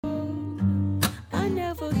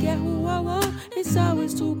never get who I want. It's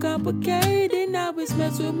always too complicated, now it's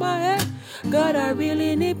messed with my head. God, I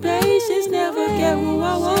really need patience, never get who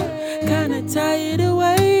I want. Kinda tired of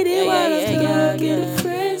waiting while I'm stuck in the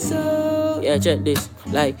friend zone. Yeah, check this.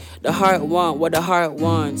 Like, the heart want what the heart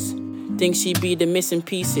wants. Think she be the missing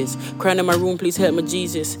pieces. Crying in my room, please help me,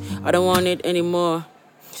 Jesus. I don't want it anymore.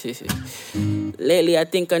 Lately I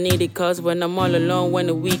think I need it, cause when I'm all alone, when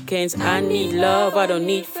the weekends, I need love, I don't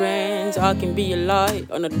need friends. I can be a light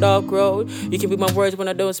on a dark road. You can be my words when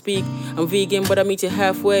I don't speak. I'm vegan, but I meet you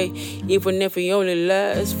halfway. Even if it only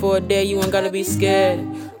lasts for a day, you ain't gotta be scared.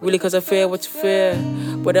 Really, cause I fear what you fear.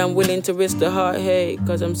 But I'm willing to risk the heartache,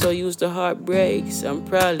 cause I'm so used to heartbreaks. I'm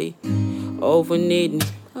probably over needing.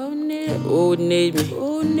 Who need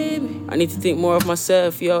me? I need to think more of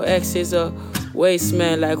myself. Your ex is a waste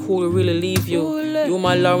man, like who will really leave you? You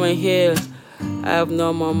my Lauren Hill. I have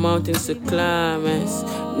no more mountains to climb.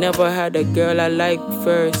 And never had a girl I like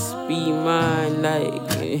first be mine.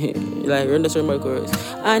 Like run the story my chorus.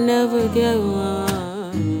 I never get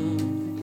one.